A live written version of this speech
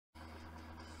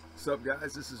What's up,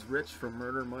 guys? This is Rich from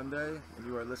Murder Monday, and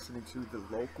you are listening to the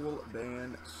local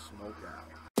band Smokeout.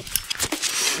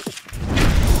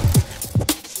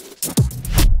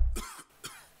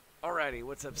 Alrighty,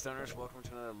 what's up, stoners? Welcome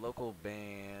to another local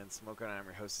band Smokeout. I'm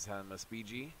your host, Must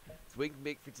BG. It's Wake and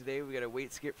Bake for today. We got a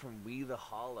wait skip from We the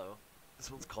Hollow.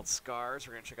 This one's called Scars.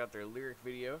 We're gonna check out their lyric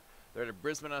video. They're at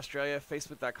Brisbane, Australia.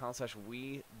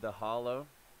 Facebook.com/We the Hollow.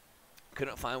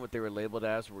 Couldn't find what they were labeled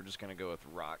as. We're just gonna go with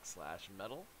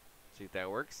rock/metal. See if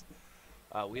that works.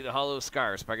 We the Hollow,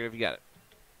 Scars. Park it if you got it.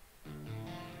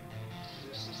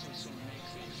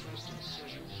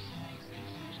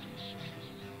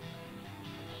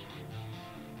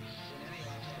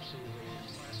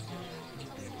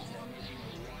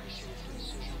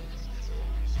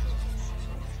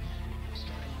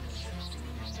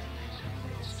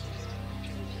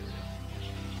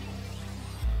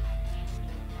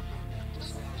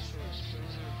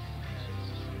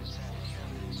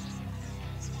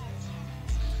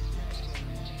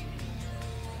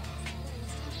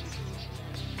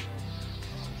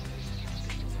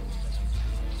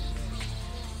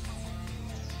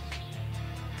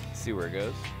 See where it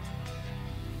goes.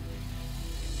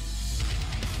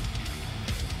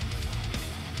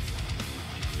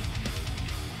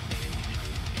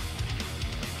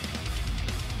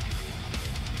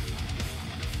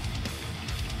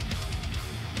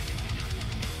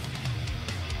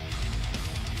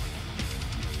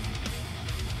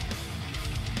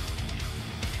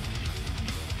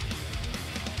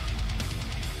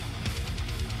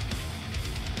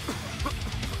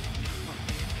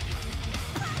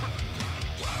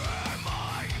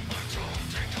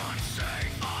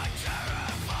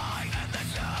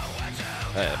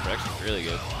 The production's really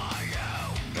good.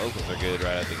 Vocals are good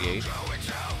right out the gate.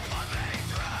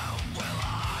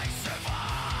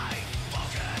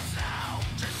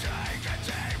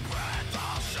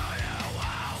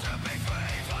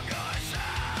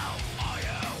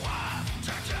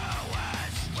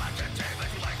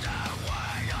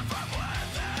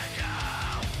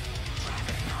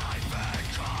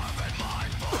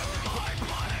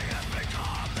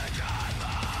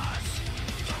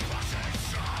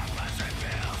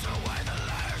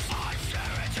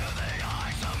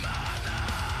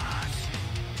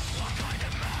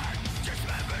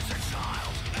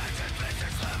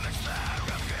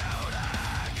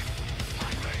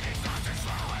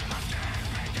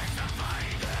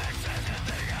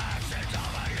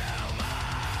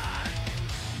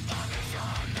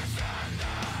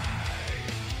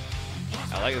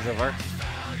 I like it so far.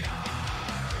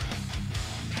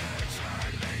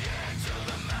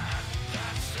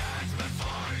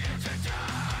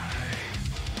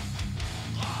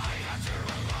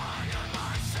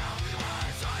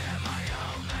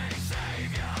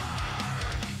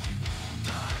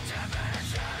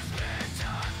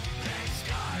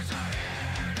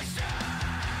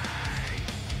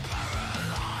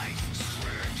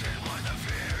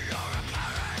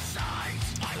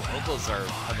 Vocals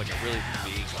have like a really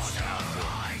big sound to them.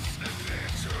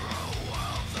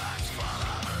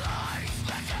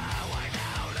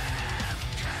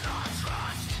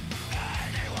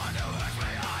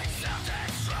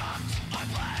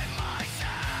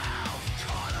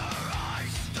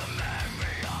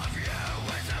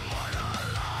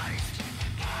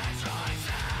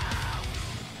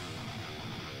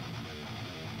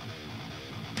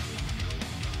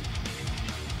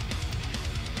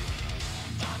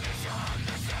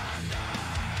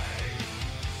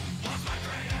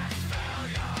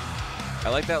 I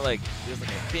like that, like, there's like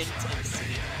a thin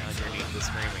intensity underneath the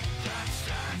screaming.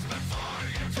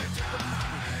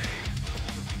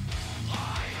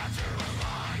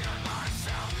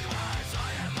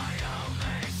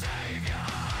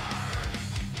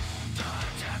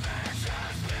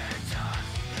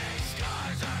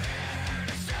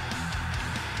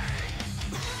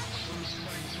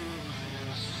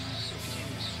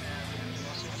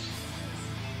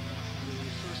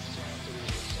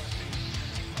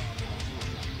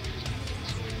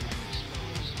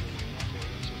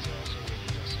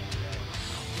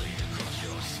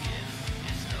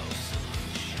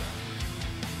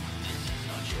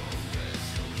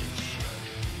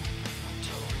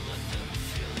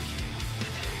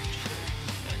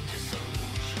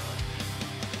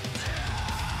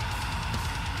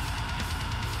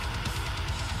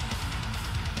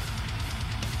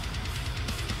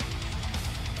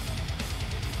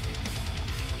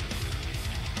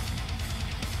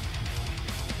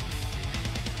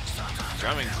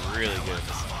 Drumming's really good.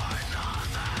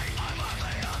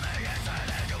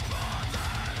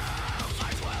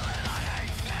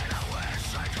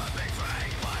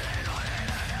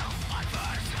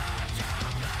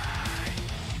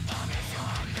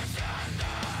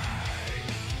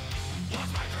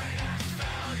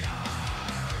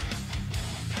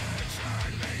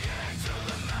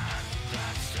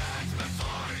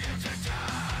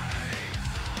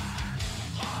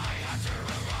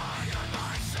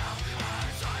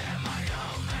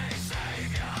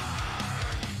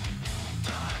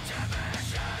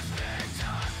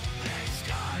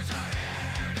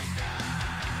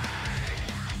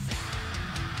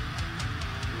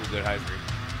 good high screen.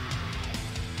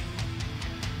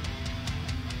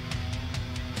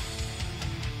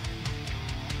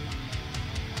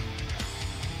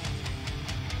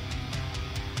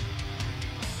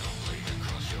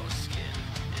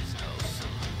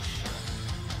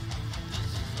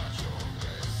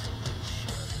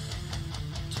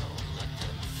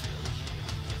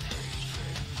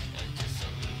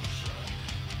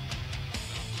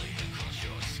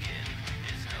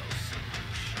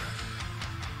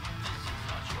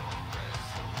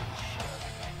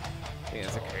 Yeah,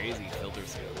 it's a crazy filter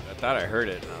seal. I thought I heard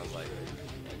it, and I was like,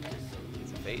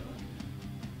 is it fade?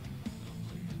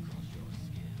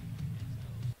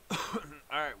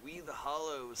 Alright, We the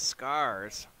Hollow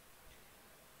Scars.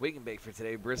 Wake and bake for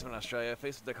today, Brisbane, Australia.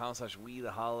 Facebook.com/We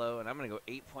the Hollow, and I'm going to go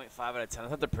 8.5 out of 10. I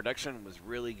thought the production was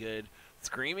really good.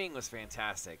 Screaming was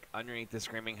fantastic. Underneath the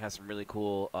screaming has some really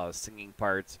cool singing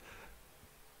parts.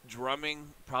 Drumming,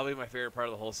 probably my favorite part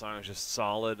of the whole song, is just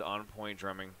solid, on-point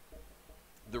drumming.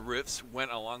 The riffs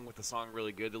went along with the song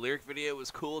really good. The lyric video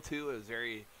was cool, too. It was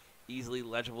very easily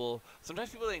legible.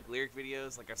 Sometimes people think lyric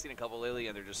videos, like I've seen a couple lately,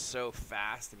 and they're just so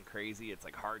fast and crazy. It's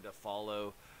like hard to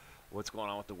follow what's going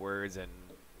on with the words, and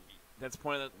that's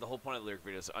the whole point of the lyric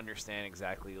video is to understand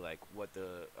exactly like what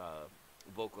the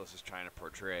vocalist is trying to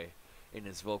portray in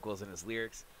his vocals and his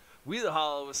lyrics. We the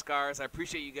Hollow with Scars. I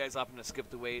appreciate you guys opting to skip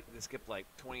the wait. They skipped like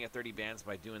 20 or 30 bands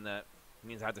by doing that. It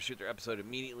means I have to shoot their episode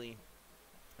immediately.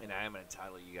 And I am going to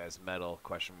title you guys metal,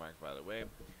 question mark, by the way.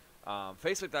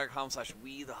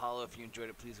 Facebook.com/We the Hollow. If you enjoyed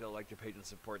it, please go like their page and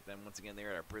support them. Once again,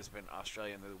 they're at Brisbane,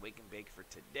 Australia, and they're the Wake and Bake for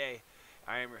today.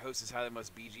 I am your host, is Highly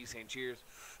Most BG, saying cheers,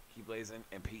 keep blazing,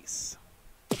 and peace.